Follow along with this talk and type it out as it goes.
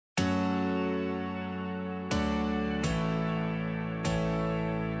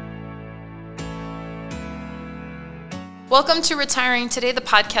Welcome to Retiring Today, the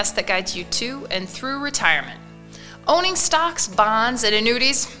podcast that guides you to and through retirement. Owning stocks, bonds, and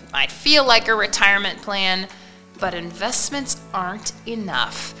annuities might feel like a retirement plan, but investments aren't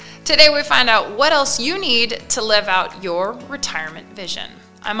enough. Today we find out what else you need to live out your retirement vision.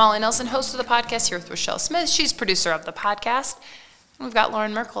 I'm Molly Nelson, host of the podcast, here with Richelle Smith. She's producer of the podcast. And we've got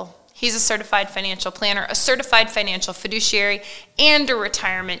Loren Merkle. He's a certified financial planner, a certified financial fiduciary, and a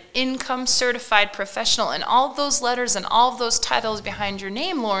retirement income certified professional. And all of those letters and all of those titles behind your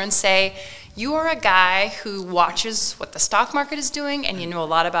name, Loren, say you are a guy who watches what the stock market is doing and you know a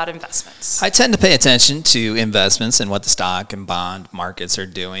lot about investments. I tend to pay attention to investments and what the stock and bond markets are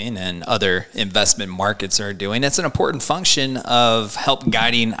doing and other investment markets are doing. It's an important function of help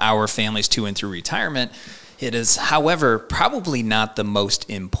guiding our families to and through retirement. It is, however, probably not the most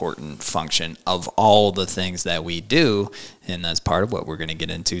important function of all the things that we do, and that's part of what we're going to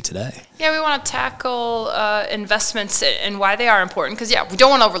get into today. Yeah, we want to tackle investments and why they are important, because, we don't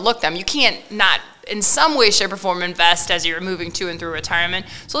want to overlook them. You can't not, in some way, shape, or form, invest as you're moving to and through retirement.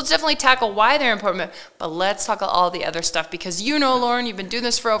 So let's definitely tackle why they're important, but let's tackle all the other stuff, because you know, Loren, you've been doing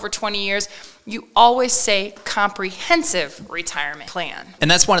this for over 20 years. You always say comprehensive retirement plan. And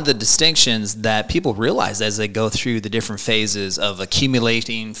that's one of the distinctions that people realize as they go through the different phases of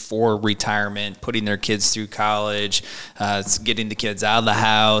accumulating for retirement, putting their kids through college, getting the kids out of the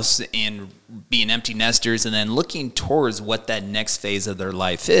house, and being empty nesters, and then looking towards what that next phase of their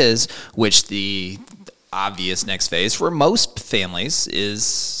life is, which the obvious next phase for most families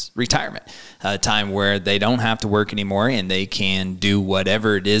is retirement. A time where they don't have to work anymore and they can do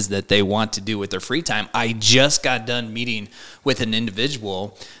whatever it is that they want to do with their free time. I just got done meeting with an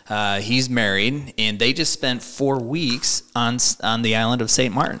individual. He's married, and they just spent 4 weeks on the island of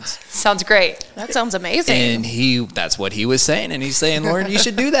St. Martin's. Sounds great. That sounds amazing. And that's what he was saying, and he's saying, Loren, you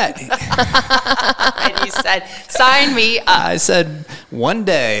should do that. And he said, sign me up. I said, one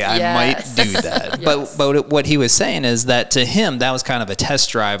day I might do that. Yes. But what he was saying is that to him, that was kind of a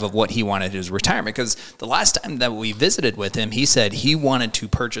test drive of what he wanted his retirement, because the last time that we visited with him, he said he wanted to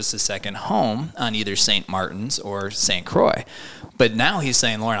purchase a second home on either St. Martin's or St. Croix. But now he's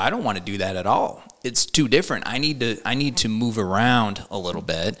saying, Loren, I don't want to do that at all. It's too different. I need to move around a little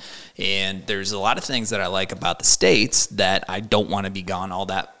bit, and there's a lot of things that I like about the States that I don't want to be gone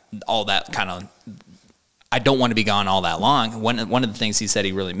I don't want to be gone all that long. One of the things he said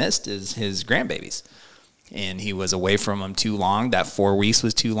he really missed is his grandbabies. And he was away from them too long. That 4 weeks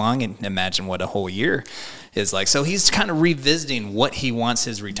was too long, and imagine what a whole year is like. So he's kind of revisiting what he wants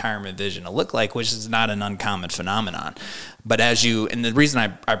his retirement vision to look like, which is not an uncommon phenomenon. But and the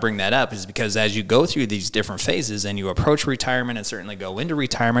reason I bring that up is because as you go through these different phases and you approach retirement and certainly go into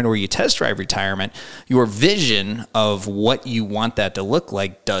retirement or you test drive retirement, your vision of what you want that to look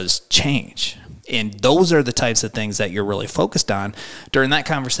like does change. And those are the types of things that you're really focused on. During that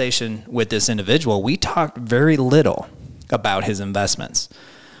conversation with this individual, we talked very little about his investments.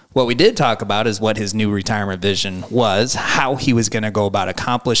 What we did talk about is what his new retirement vision was, how he was going to go about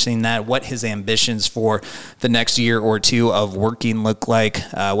accomplishing that, what his ambitions for the next year or two of working look like,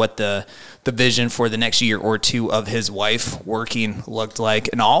 what the vision for the next year or two of his wife working looked like,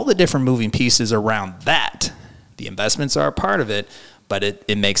 and all the different moving pieces around that. The investments are a part of it, but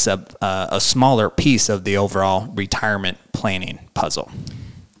it makes up a smaller piece of the overall retirement planning puzzle.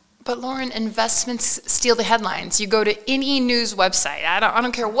 But Loren, investments steal the headlines. You go to any news website. I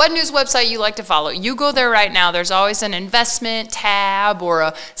don't care what news website you like to follow. You go there right now. There's always an investment tab or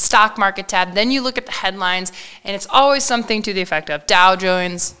a stock market tab. Then you look at the headlines, and it's always something to the effect of Dow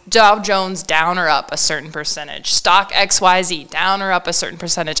Jones down or up a certain percentage. Stock XYZ down or up a certain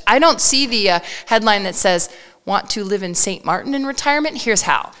percentage. I don't see the headline that says, want to live in St. Martin in retirement? Here's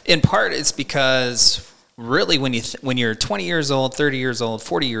how. In part, it's because really when you're 20 years old, 30 years old,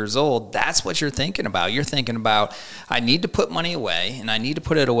 40 years old, that's what you're thinking about. You're thinking about, I need to put money away, and I need to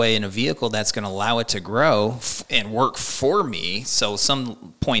put it away in a vehicle that's going to allow it to grow and work for me. So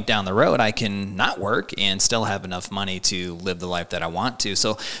some point down the road, I can not work and still have enough money to live the life that I want to.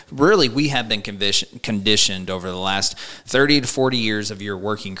 So really, we have been conditioned over the last 30 to 40 years of your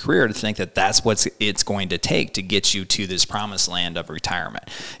working career to think that that's what it's going to take to get you to this promised land of retirement.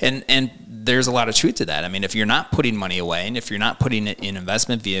 And there's a lot of truth to that. I mean, if you're not putting money away, and if you're not putting it in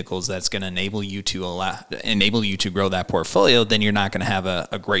investment vehicles that's going to enable you to grow that portfolio, then you're not going to have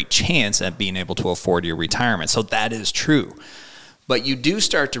a great chance at being able to afford your retirement. So that is true. But you do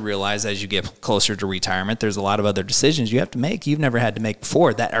start to realize as you get closer to retirement, there's a lot of other decisions you have to make you've never had to make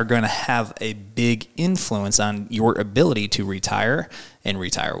before that are going to have a big influence on your ability to retire and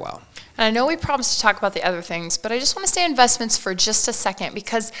retire well. And I know we promised to talk about the other things, but I just want to stay investments for just a second,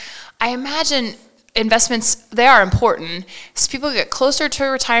 because I imagine investments they are important. As people get closer to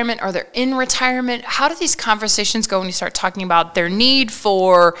retirement or they're in retirement, how do these conversations go when you start talking about their need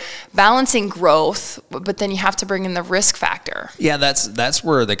for balancing growth, but then you have to bring in the risk factor? Yeah, that's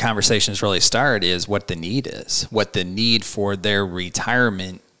where the conversations really start, is what the need is, what the need for their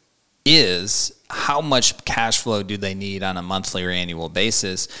retirement is. How much cash flow do they need on a monthly or annual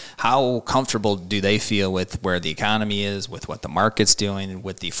basis? How comfortable do they feel with where the economy is, with what the market's doing, and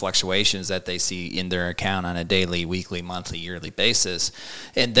with the fluctuations that they see in their account on a daily, weekly, monthly, yearly basis?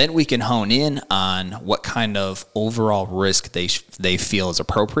 And then we can hone in on what kind of overall risk they feel is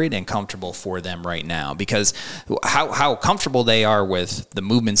appropriate and comfortable for them right now. Because how comfortable they are with the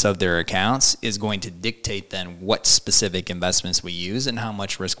movements of their accounts is going to dictate then what specific investments we use and how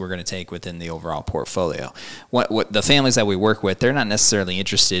much risk we're going to take within the overall portfolio. What the families that we work with, they're not necessarily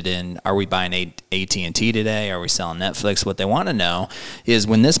interested in, are we buying AT&T today? Are we selling Netflix? What they want to know is,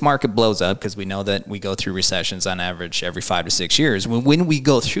 when this market blows up, because we know that we go through recessions on average every 5 to 6 years, when we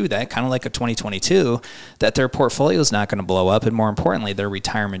go through that, kind of like a 2022, that their portfolio is not going to blow up, and more importantly, their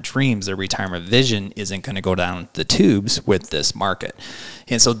retirement dreams, their retirement vision isn't going to go down the tubes with this market.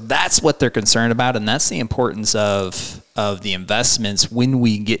 And so that's what they're concerned about, and that's the importance of the investments when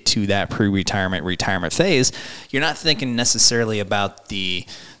we get to that pre-retirement, retirement phase. You're not thinking necessarily about the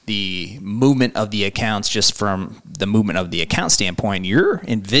movement of the accounts just from the movement of the account standpoint. You're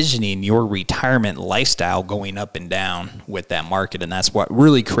envisioning your retirement lifestyle going up and down with that market, and that's what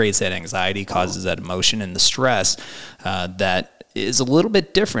really creates that anxiety, causes that emotion and the stress that is a little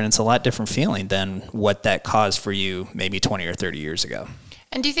bit different. It's a lot different feeling than what that caused for you maybe 20 or 30 years ago.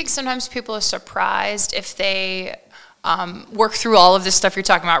 And do you think sometimes people are surprised if they work through all of this stuff you're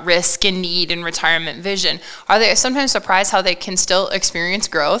talking about, risk and need and retirement vision? Are they sometimes surprised how they can still experience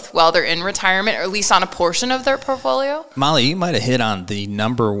growth while they're in retirement, or at least on a portion of their portfolio? Molly, you might have hit on the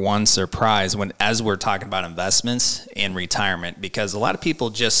number one surprise as we're talking about investments and retirement, because a lot of people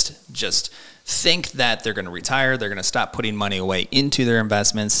just think that they're going to retire, they're going to stop putting money away into their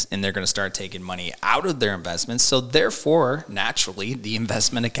investments, and they're going to start taking money out of their investments. So therefore, naturally, the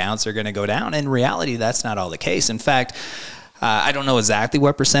investment accounts are going to go down. In reality, that's not all the case. In fact, I don't know exactly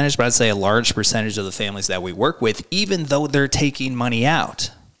what percentage, but I'd say a large percentage of the families that we work with, even though they're taking money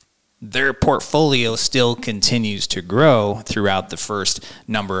out, their portfolio still continues to grow throughout the first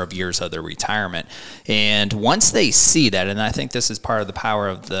number of years of their retirement. And once they see that, and I think this is part of the power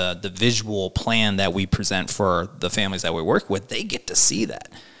of the visual plan that we present for the families that we work with, they get to see that.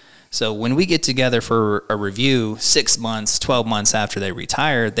 So when we get together for a review 6 months, 12 months after they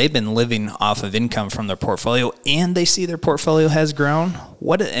retire, they've been living off of income from their portfolio, and they see their portfolio has grown.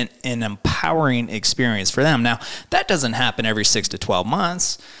 What an empowering experience for them. Now, that doesn't happen every 6 to 12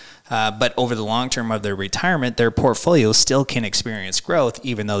 months. But over the long term of their retirement, their portfolio still can experience growth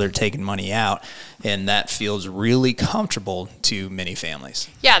even though they're taking money out. And that feels really comfortable to many families.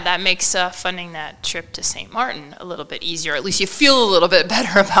 Yeah, that makes funding that trip to St. Martin a little bit easier. At least you feel a little bit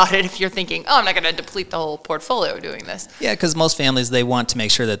better about it if you're thinking, oh, I'm not going to deplete the whole portfolio doing this. Yeah, because most families, they want to make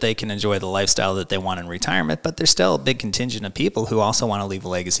sure that they can enjoy the lifestyle that they want in retirement, but there's still a big contingent of people who also want to leave a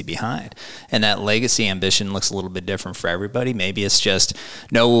legacy behind. And that legacy ambition looks a little bit different for everybody. Maybe it's just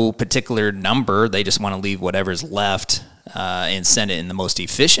no particular number. They just want to leave whatever's left and send it in the most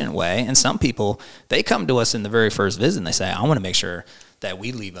efficient way. And some people, they come to us in the very first visit and they say, I want to make sure that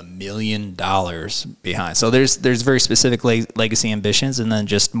we leave $1 million behind. So there's very specific legacy ambitions, and then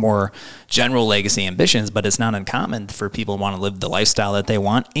just more general legacy ambitions, but it's not uncommon for people to want to live the lifestyle that they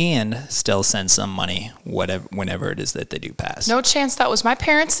want and still send some money whenever it is that they do pass. No chance that was my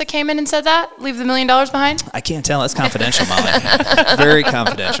parents that came in and said that? Leave the $1 million behind? I can't tell. That's confidential, Molly. Very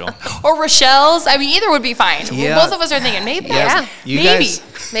confidential. Or Richelle's? I mean, either would be fine. Yeah. Both of us are thinking, maybe. Yes. Yeah.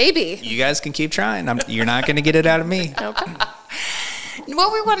 Maybe. You guys can keep trying. You're not going to get it out of me. Okay.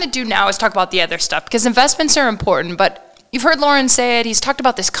 What we want to do now is talk about the other stuff, because investments are important, but you've heard Loren say it. He's talked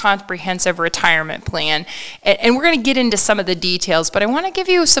about this comprehensive retirement plan, and we're going to get into some of the details, but I want to give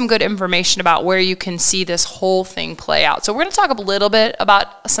you some good information about where you can see this whole thing play out. So we're going to talk a little bit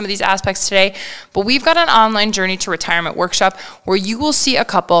about some of these aspects today, but we've got an online Journey to Retirement workshop where you will see a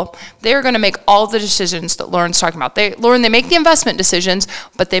couple. They're going to make all the decisions that Loren's talking about. They make the investment decisions,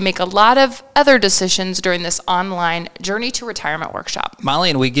 but they make a lot of other decisions during this online Journey to Retirement workshop. Molly,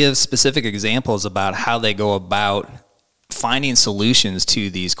 and we give specific examples about how they go about finding solutions to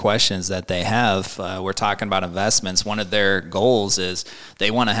these questions that they have. We're talking about investments. One of their goals is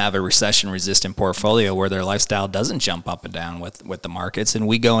they want to have a recession-resistant portfolio where their lifestyle doesn't jump up and down with the markets. And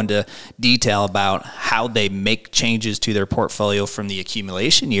we go into detail about how they make changes to their portfolio from the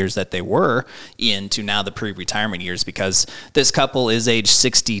accumulation years that they were in to now the pre-retirement years, because this couple is age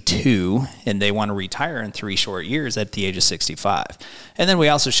 62 and they want to retire in 3 short years at the age of 65. And then we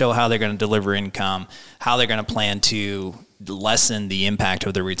also show how they're going to deliver income, how they're going to plan to lessen the impact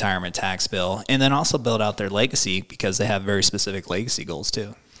of the retirement tax bill, and then also build out their legacy, because they have very specific legacy goals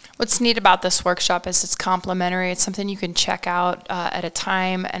too. What's neat about this workshop is it's complimentary. It's something you can check out at a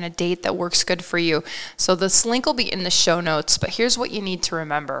time and a date that works good for you. So this link will be in the show notes, but here's what you need to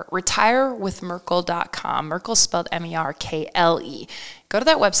remember. retirewithmerkle.com. Merkle spelled Merkle. Go to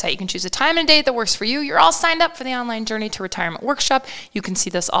that website. You can choose a time and date that works for you. You're all signed up for the online Journey to Retirement workshop. You can see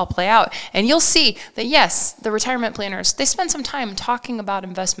this all play out. And you'll see that, yes, the retirement planners, they spend some time talking about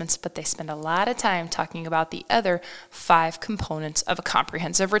investments, but they spend a lot of time talking about the other 5 components of a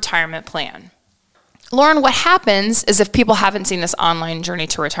comprehensive retirement plan. Loren, what happens is if people haven't seen this online Journey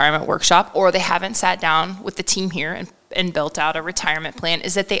to Retirement workshop, or they haven't sat down with the team here and built out a retirement plan,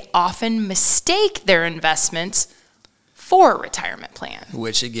 is that they often mistake their investments for a retirement plan.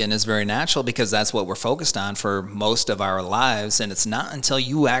 Which again is very natural, because that's what we're focused on for most of our lives. And it's not until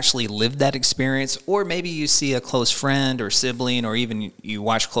you actually live that experience, or maybe you see a close friend or sibling, or even you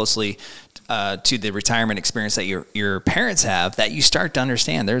watch closely to the retirement experience that your parents have, that you start to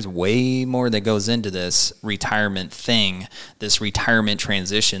understand there's way more that goes into this retirement thing, this retirement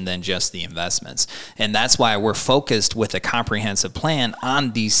transition, than just the investments. And that's why we're focused with a comprehensive plan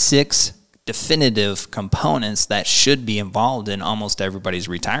on these 6 definitive components that should be involved in almost everybody's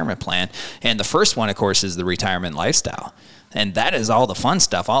retirement plan. And the first one, of course, is the retirement lifestyle. And that is all the fun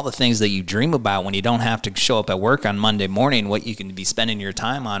stuff, all the things that you dream about when you don't have to show up at work on Monday morning, what you can be spending your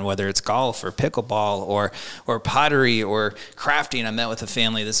time on, whether it's golf or pickleball or pottery or crafting. I met with a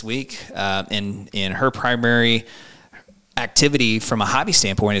family this week, in her primary activity from a hobby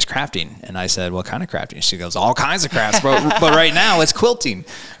standpoint is crafting. And I said, what kind of crafting? She goes, all kinds of crafts, but right now it's quilting,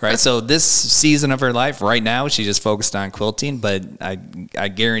 right? So this season of her life right now, she just focused on quilting, but I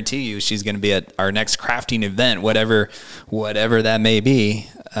guarantee you she's going to be at our next crafting event, whatever that may be.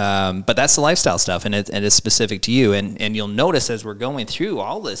 But that's the lifestyle stuff, and it's specific to you. And you'll notice as we're going through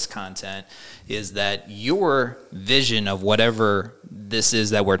all this content is that your vision of whatever this is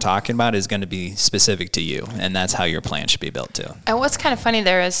that we're talking about is going to be specific to you, and that's how your plan should be built too. And what's kind of funny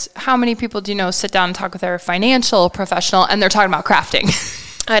there is, how many people do you know sit down and talk with their financial professional and they're talking about crafting?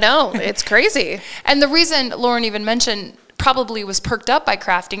 I know, it's crazy. And the reason Loren even mentioned probably was perked up by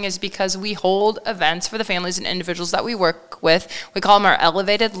crafting is because we hold events for the families and individuals that we work with. We call them our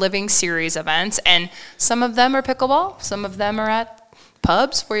Elevated Living Series events, and some of them are pickleball, some of them are at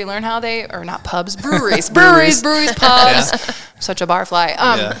pubs where you learn how they, or not pubs, breweries, pubs, yeah. Such a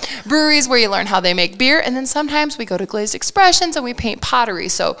barfly. Breweries where you learn how they make beer, and then sometimes we go to Glazed Expressions and we paint pottery.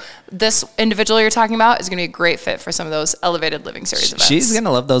 So this individual you're talking about is going to be a great fit for some of those Elevated Living Series events. She's going to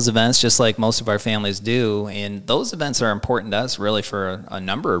love those events just like most of our families do, and those events are important to us really for a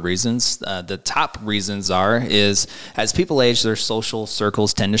number of reasons. The top reasons is as people age, their social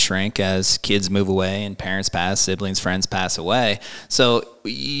circles tend to shrink as kids move away and parents pass, siblings, friends pass away. So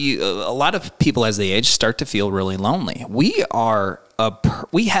a lot of people as they age start to feel really lonely. We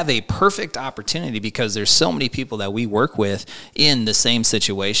have a perfect opportunity because there's so many people that we work with in the same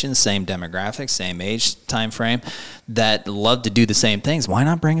situation, same demographics, same age time frame, that love to do the same things. Why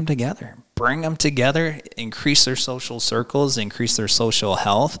not bring them together? Bring them together, increase their social circles, increase their social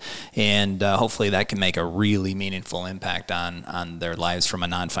health, and hopefully that can make a really meaningful impact on their lives from a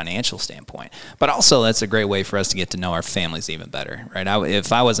non-financial standpoint. But also that's a great way for us to get to know our families even better, right?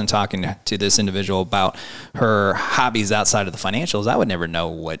 If I wasn't talking to this individual about her hobbies outside of the financials, I would never know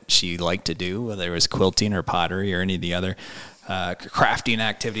what she liked to do, whether it was quilting or pottery or any of the other crafting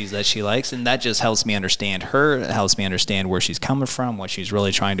activities that she likes, and that just helps me understand her. It helps me understand where she's coming from, what she's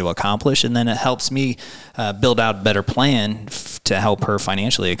really trying to accomplish, and then it helps me build out a better plan to help her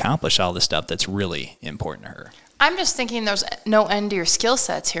financially accomplish all the stuff that's really important to her. I'm just thinking there's no end to your skill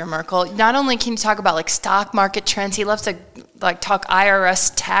sets here, Merkle. Not only can you talk about like stock market trends, he loves to like talk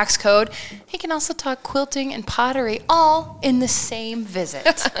IRS tax code. He can also talk quilting and pottery, all in the same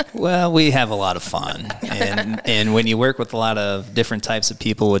visit. Well, we have a lot of fun, and when you work with a lot of different types of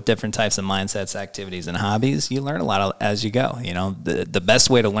people with different types of mindsets, activities, and hobbies, you learn a lot as you go. You know, the best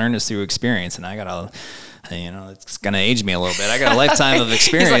way to learn is through experience, and I got it's going to age me a little bit. I got a lifetime of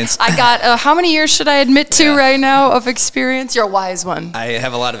experience. Like, I got, how many years should I admit to right now of experience? You're a wise one. I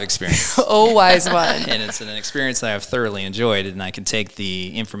have a lot of experience. Oh, wise one. And it's an experience that I've thoroughly enjoyed, and I can take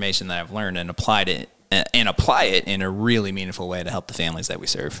the information that I've learned and apply it in a really meaningful way to help the families that we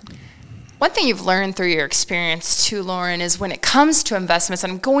serve. One thing you've learned through your experience too, Loren, is when it comes to investments,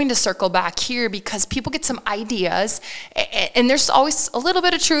 and I'm going to circle back here because people get some ideas, and there's always a little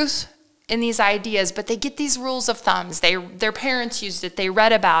bit of truth in these ideas, but they get these rules of thumbs. Their parents used it, they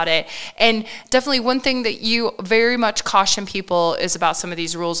read about it, and definitely one thing that you very much caution people is about some of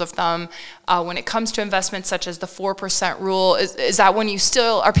these rules of thumb when it comes to investments, such as the 4% rule. Is that when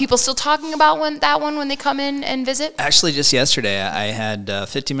are people still talking about that one when they come in and visit? Actually, just yesterday, I had a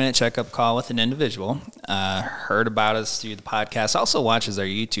 15-minute checkup call with an individual, heard about us through the podcast, also watches our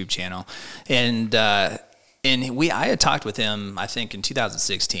YouTube channel, and I had talked with him, I think, in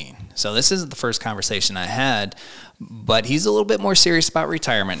 2016. So this isn't the first conversation I had, but he's a little bit more serious about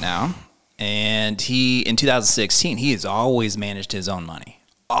retirement now. And in 2016, he has always managed his own money.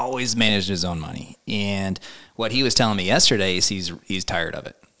 And what he was telling me yesterday is he's tired of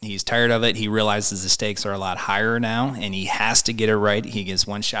it. He's tired of it. He realizes the stakes are a lot higher now, and he has to get it right. He gets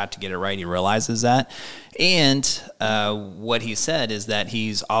one shot to get it right. He realizes that. And what he said is that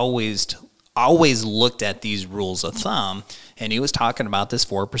he's always looked at these rules of thumb, and he was talking about this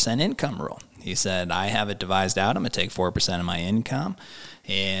 4% income rule. He said, I have it devised out. I'm going to take 4% of my income,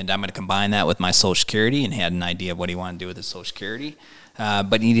 and I'm going to combine that with my Social Security, and he had an idea of what he wanted to do with his Social Security,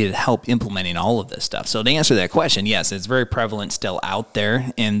 but he needed help implementing all of this stuff. So to answer that question, yes, it's very prevalent still out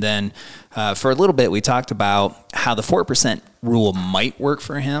there. And then for a little bit, we talked about how the 4% rule might work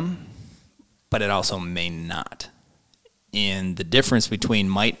for him, but it also may not. And the difference between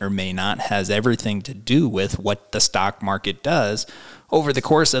might or may not has everything to do with what the stock market does over the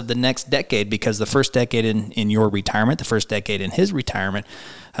course of the next decade, because the first decade in your retirement, the first decade in his retirement,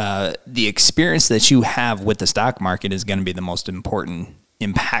 the experience that you have with the stock market is going to be the most important,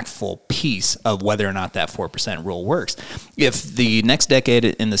 impactful piece of whether or not that 4% rule works. If the next decade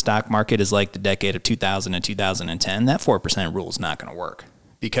in the stock market is like the decade of 2000 and 2010, that 4% rule is not going to work,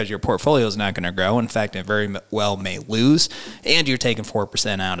 because your portfolio is not going to grow. In fact, it very well may lose, and you're taking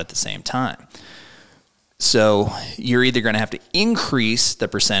 4% out at the same time. So you're either going to have to increase the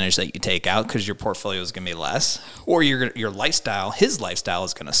percentage that you take out because your portfolio is going to be less, or his lifestyle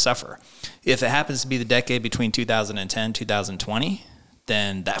is going to suffer. If it happens to be the decade between 2010 and 2020,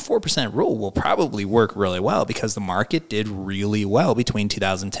 then that 4% rule will probably work really well, because the market did really well between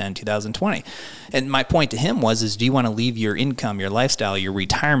 2010 and 2020. And my point to him was, do you want to leave your income, your lifestyle, your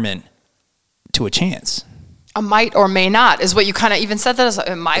retirement to a chance? A might or may not is what you kind of even said. That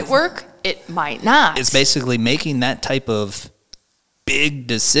it might work, it might not. It's basically making that type of big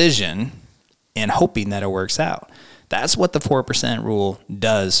decision and hoping that it works out. That's what the 4% rule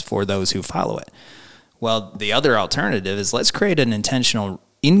does for those who follow it. Well, the other alternative is, let's create an intentional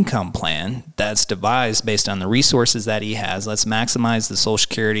income plan that's devised based on the resources that he has. Let's maximize the Social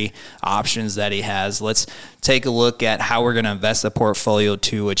Security options that he has. Let's take a look at how we're going to invest the portfolio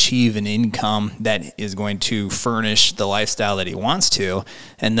to achieve an income that is going to furnish the lifestyle that he wants to.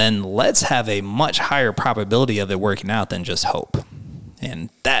 And then let's have a much higher probability of it working out than just hope. And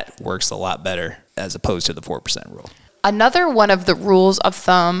that works a lot better as opposed to the 4% rule. Another one of the rules of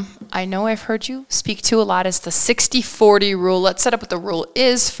thumb I know I've heard you speak to a lot is the 60-40 rule. Let's set up what the rule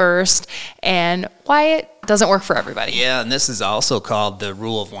is first and why it doesn't work for everybody. Yeah, and this is also called the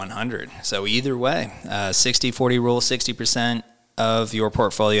rule of 100. So either way, 60-40 rule, 60% of your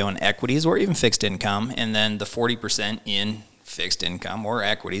portfolio in equities or even fixed income, and then the 40% in fixed income or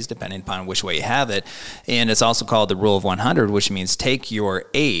equities, depending upon which way you have it. And it's also called the rule of 100, which means take your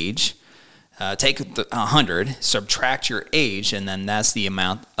age, take 100, subtract your age, and then that's the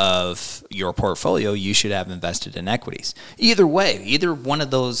amount of your portfolio you should have invested in equities. Either way, either one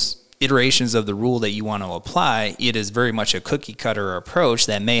of those iterations of the rule that you want to apply, it is very much a cookie cutter approach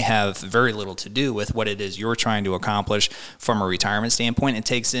that may have very little to do with what it is you're trying to accomplish from a retirement standpoint. It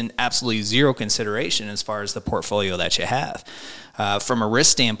takes in absolutely zero consideration as far as the portfolio that you have. From a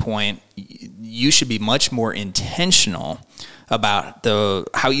risk standpoint, you should be much more intentional about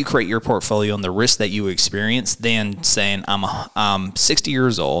how you create your portfolio and the risk that you experience than saying, I'm 60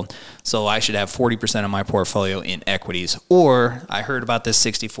 years old, so I should have 40% of my portfolio in equities. Or I heard about this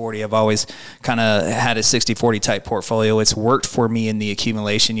 60-40. I've always kind of had a 60-40 type portfolio. It's worked for me in the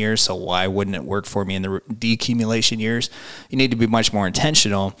accumulation years, so why wouldn't it work for me in the decumulation years? You need to be much more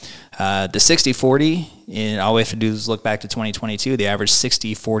intentional. The 60-40, and all we have to do is look back to 2022. The average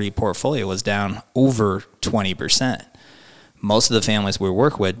 60-40 portfolio was down over 20%. most of the families we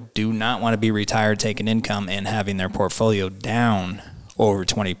work with do not want to be retired, taking income, and having their portfolio down over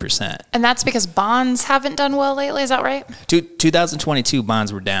 20%. And that's because bonds haven't done well lately, is that right? 2022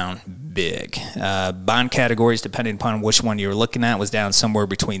 bonds were down big. Bond categories, depending upon which one you're looking at, was down somewhere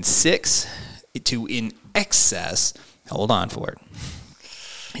between 6 to in excess, hold on for it,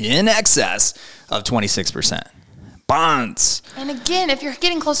 in excess of 26%. Bonds. And again, if you're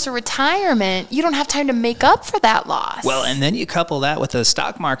getting close to retirement, you don't have time to make up for that loss. Well, and then you couple that with the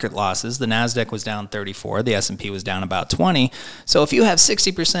stock market losses. The NASDAQ was down 34. The S&P was down about 20. So if you have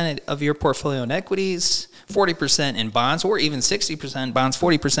 60% of your portfolio in equities, 40% in bonds, or even 60% in bonds,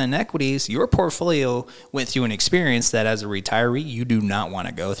 40% in equities, your portfolio went through an experience that as a retiree, you do not want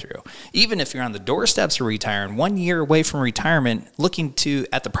to go through. Even if you're on the doorsteps of retiring, 1 year away from retirement, looking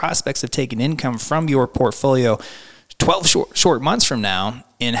at the prospects of taking income from your portfolio 12 short months from now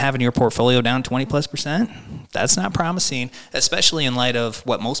and having your portfolio down 20+%, that's not promising, especially in light of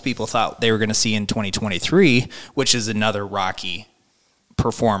what most people thought they were going to see in 2023, which is another rocky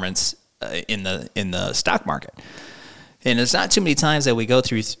performance in the stock market. And it's not too many times that we go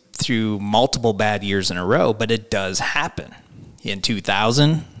through multiple bad years in a row, but it does happen. In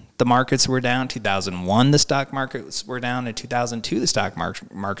 2000, the markets were down. 2001, the stock markets were down. In 2002, the stock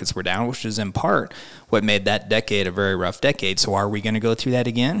markets were down, which is in part what made that decade a very rough decade. So are we going to go through that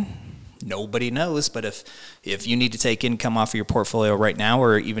again? Nobody knows. But if you need to take income off of your portfolio right now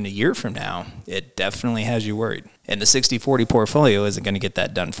or even a year from now, it definitely has you worried. And the 60-40 portfolio isn't going to get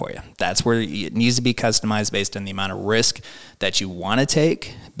that done for you. That's where it needs to be customized based on the amount of risk that you want to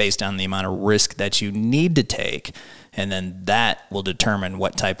take, based on the amount of risk that you need to take. And then that will determine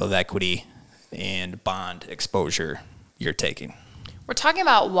what type of equity and bond exposure you're taking. We're talking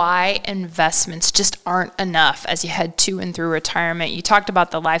about why investments just aren't enough as you head to and through retirement. You talked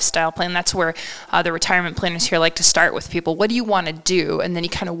about the lifestyle plan. That's where the retirement planners here like to start with people. What do you want to do? And then you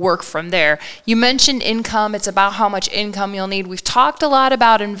kind of work from there. You mentioned income. It's about how much income you'll need. We've talked a lot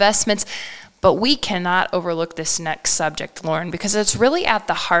about investments, but we cannot overlook this next subject, Loren, because it's really at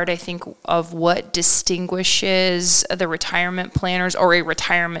the heart, I think, of what distinguishes the retirement planners or a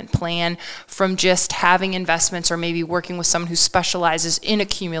retirement plan from just having investments or maybe working with someone who specializes in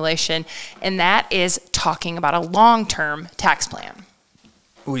accumulation, and that is talking about a long-term tax plan.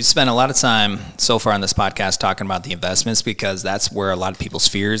 We spent a lot of time so far on this podcast talking about the investments because that's where a lot of people's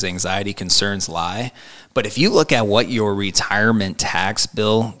fears, anxiety, concerns lie. But if you look at what your retirement tax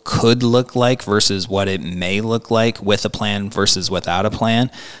bill could look like versus what it may look like with a plan versus without a plan,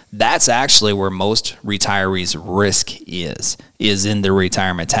 that's actually where most retirees' risk is in the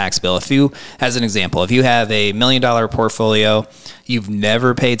retirement tax bill. If you, as an example, if you have $1 million portfolio, you've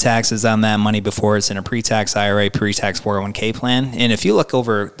never paid taxes on that money before, it's in a pre-tax IRA, pre-tax 401k plan, and if you look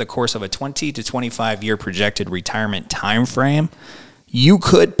over the course of a 20 to 25 year projected retirement time frame, you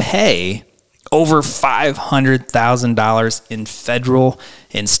could pay over $500,000 in federal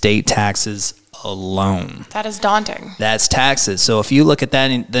and state taxes alone. That is daunting. That's taxes. So if you look at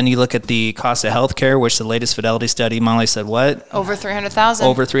that, and then you look at the cost of healthcare, which the latest Fidelity study, Molly said what? Over $300,000.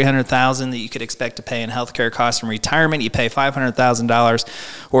 Over $300,000 that you could expect to pay in healthcare costs from retirement. You pay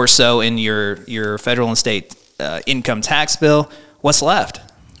 $500,000 or so in your federal and state income tax bill. What's left?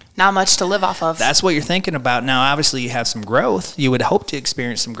 Not much to live off of. That's what you're thinking about. Now, obviously, you have some growth. You would hope to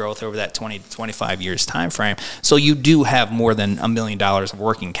experience some growth over that 20 to 25 years time frame. So you do have more than $1 million of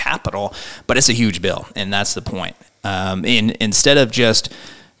working capital, but it's a huge bill, and that's the point. Instead of just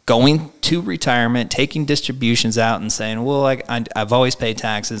going to retirement, taking distributions out and saying, well, I've always paid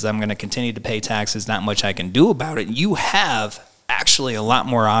taxes, I'm going to continue to pay taxes, not much I can do about it, you have actually a lot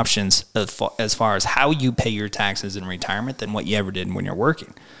more options as far as how you pay your taxes in retirement than what you ever did when you're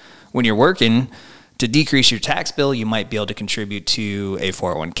working. When you're working, to decrease your tax bill, you might be able to contribute to a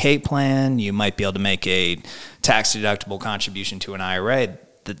 401k plan. You might be able to make a tax-deductible contribution to an IRA.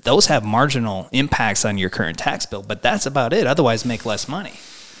 Those have marginal impacts on your current tax bill, but that's about it. Otherwise, make less money.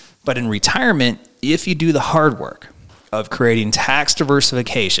 But in retirement, if you do the hard work of creating tax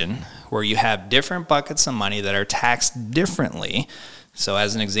diversification, where you have different buckets of money that are taxed differently. So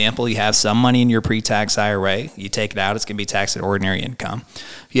as an example, you have some money in your pre-tax IRA, you take it out, it's going to be taxed at ordinary income.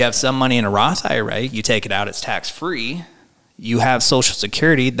 You have some money in a Roth IRA, you take it out, it's tax-free. You have Social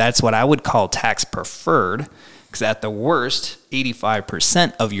Security, that's what I would call tax preferred, because at the worst,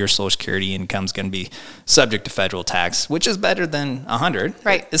 85% of your Social Security income is going to be subject to federal tax, which is better than 100.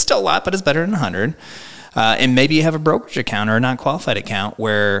 Right. It's still a lot, but it's better than 100. And maybe you have a brokerage account or a non-qualified account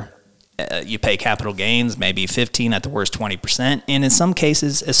where you pay capital gains, maybe 15, at the worst 20%. And in some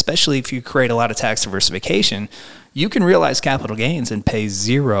cases, especially if you create a lot of tax diversification, you can realize capital gains and pay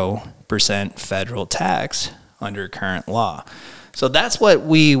 0% federal tax under current law. So that's what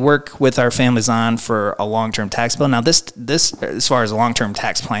we work with our families on for a long-term tax bill. Now, this as far as a long-term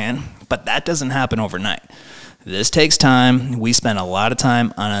tax plan, but that doesn't happen overnight. This takes time. We spend a lot of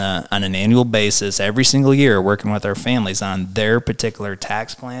time on an annual basis every single year working with our families on their particular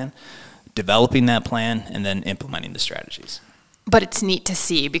tax plan, developing that plan, and then implementing the strategies. But it's neat to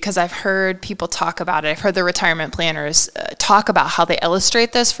see because I've heard people talk about it. I've heard the retirement planners talk about how they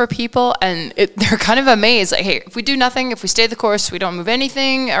illustrate this for people, and they're kind of amazed. Like, hey, if we do nothing, if we stay the course, we don't move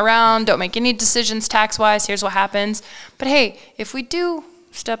anything around, don't make any decisions tax-wise, here's what happens. But hey, if we do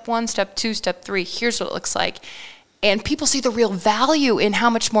step 1, step 2, step 3, here's what it looks like. And people see the real value in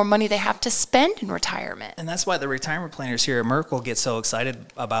how much more money they have to spend in retirement. And that's why the retirement planners here at Merkle get so excited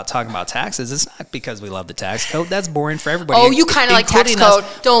about talking about taxes. It's not because we love the tax code. That's boring for everybody. Oh, you kind of like tax code.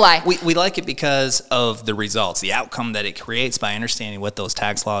 Don't lie. We like it because of the results, the outcome that it creates by understanding what those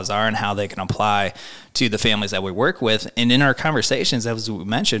tax laws are and how they can apply to the families that we work with. And in our conversations, as we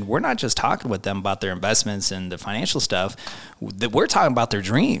mentioned, we're not just talking with them about their investments and the financial stuff. We're talking about their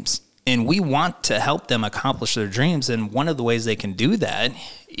dreams. And we want to help them accomplish their dreams. And one of the ways they can do that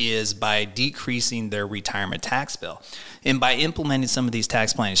is by decreasing their retirement tax bill. And by implementing some of these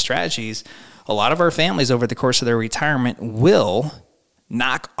tax planning strategies, a lot of our families over the course of their retirement will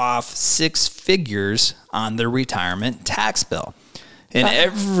knock off 6 figures on their retirement tax bill. And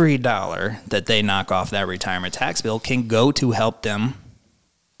every dollar that they knock off that retirement tax bill can go to help them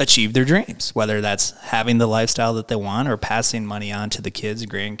achieve their dreams, whether that's having the lifestyle that they want or passing money on to the kids,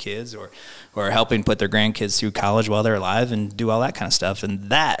 grandkids, or helping put their grandkids through college while they're alive and do all that kind of stuff. And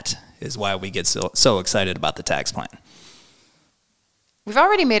that is why we get so excited about the tax plan. We've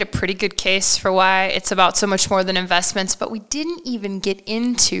already made a pretty good case for why it's about so much more than investments, but we didn't even get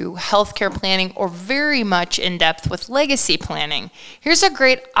into healthcare planning or very much in depth with legacy planning. Here's a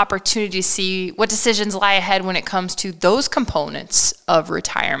great opportunity to see what decisions lie ahead when it comes to those components of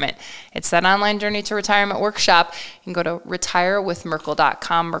retirement. It's that online Journey to Retirement workshop. You can go to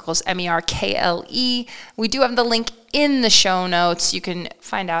retirewithmerkle.com. Merkle's Merkle. We do have the link in the show notes. You can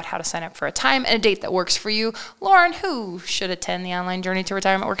find out how to sign up for a time and a date that works for you. Loren, who should attend the online Journey to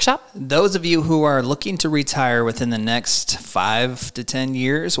Retirement workshop? Those of you who are looking to retire within the next 5 to 10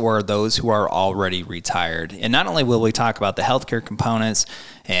 years, or those who are already retired. And not only will we talk about the healthcare components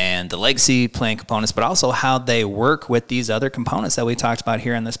and the legacy plan components, but also how they work with these other components that we talked about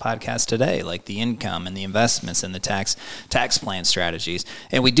here in this podcast today, like the income and the investments and the tax plan strategies.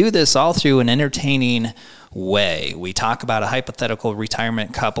 And we do this all through an entertaining way. We talk about a hypothetical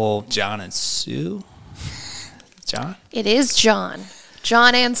retirement couple, John and Sue. John? It is John.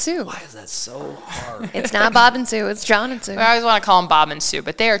 John and Sue. Why is that so hard? It's not Bob and Sue. It's John and Sue. I always want to call them Bob and Sue,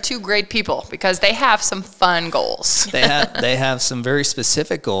 but they are two great people because they have some fun goals. They have some very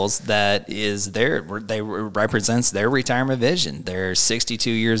specific goals that represents their retirement vision. They're 62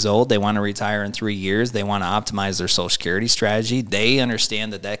 years old. They want to retire in 3 years. They want to optimize their Social Security strategy. They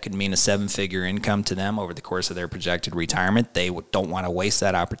understand that could mean a 7-figure income to them over the course of their projected retirement. They don't want to waste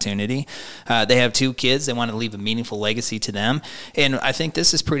that opportunity. They have 2 kids. They want to leave a meaningful legacy to them. And I think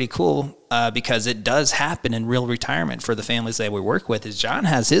this is pretty cool because it does happen in real retirement for the families that we work with. Is John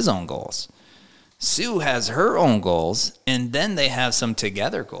has his own goals. Sue has her own goals, and then they have some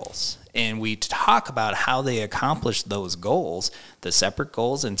together goals. And we talk about how they accomplish those goals, the separate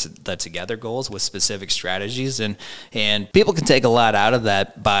goals and the together goals with specific strategies. And people can take a lot out of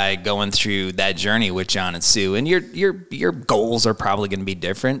that by going through that journey with John and Sue. And your goals are probably going to be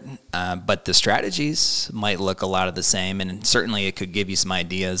different, but the strategies might look a lot of the same. And certainly it could give you some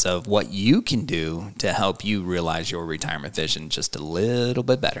ideas of what you can do to help you realize your retirement vision just a little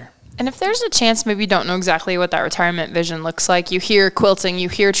bit better. And if there's a chance maybe you don't know exactly what that retirement vision looks like, you hear quilting, you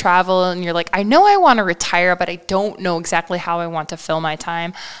hear travel, and you're like, I know I want to retire, but I don't know exactly how I want to fill my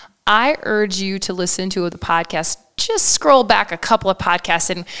time, I urge you to listen to the podcast. Just scroll back a couple of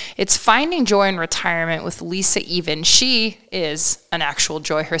podcasts, and it's Finding Joy in Retirement with Lisa Even. She is an actual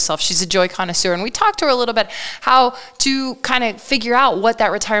joy herself. She's a joy connoisseur, and we talked to her a little bit how to kind of figure out what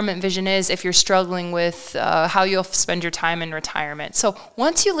that retirement vision is if you're struggling with how you'll spend your time in retirement. So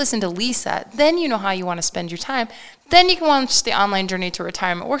once you listen to Lisa, then you know how you want to spend your time. Then you can watch the online Journey to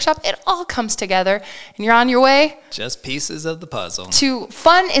Retirement workshop. It all comes together, and you're on your way. Just pieces of the puzzle. To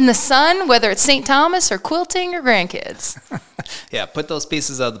fun in the sun, whether it's St. Thomas or quilting or grandkids. Yeah, put those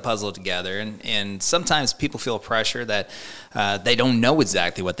pieces of the puzzle together. And sometimes people feel pressure that they don't know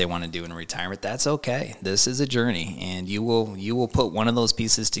exactly what they want to do in retirement. That's okay. This is a journey, and you will put one of those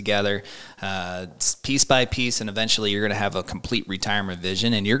pieces together piece by piece, and eventually you're going to have a complete retirement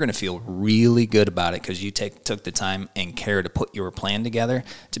vision, and you're going to feel really good about it because you took the time and care to put your plan together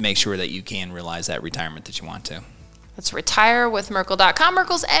to make sure that you can realize that retirement that you want to. That's retirewithmerkle.com.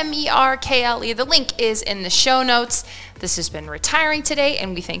 Merkle's Merkle. The link is in the show notes. This has been Retiring Today,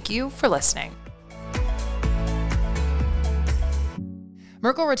 and we thank you for listening.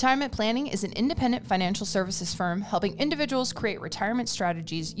 Merkle Retirement Planning is an independent financial services firm helping individuals create retirement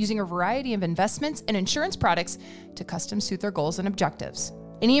strategies using a variety of investments and insurance products to custom suit their goals and objectives.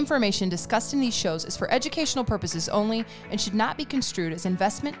 Any information discussed in these shows is for educational purposes only and should not be construed as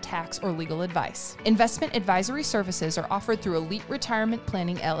investment, tax, or legal advice. Investment advisory services are offered through Elite Retirement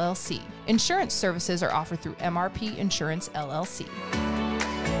Planning, LLC. Insurance services are offered through MRP Insurance, LLC.